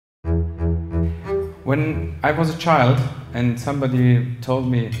When I was a child and somebody told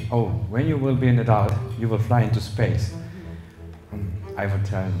me, oh, when you will be an adult, you will fly into space, I would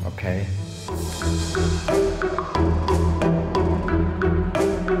tell him, okay.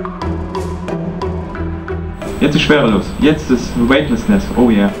 Jetzt ist schwerelos, jetzt ist weightlessness, oh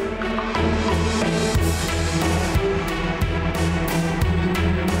yeah.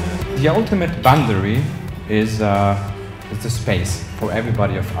 The ultimate boundary is the space for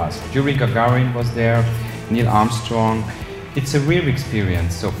everybody of us. Yuri Gagarin was there, Neil Armstrong. It's a real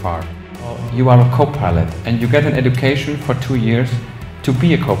experience so far. You are a co-pilot and you get an education for 2 years to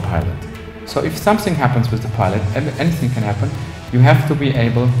be a co-pilot. So if something happens with the pilot, anything can happen, you have to be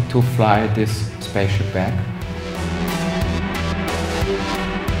able to fly this spaceship back.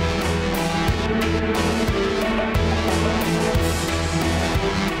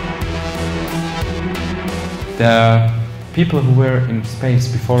 The people who were in space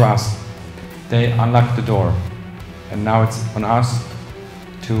before us, they unlocked the door, and now it's on us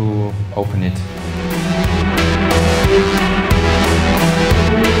to open it.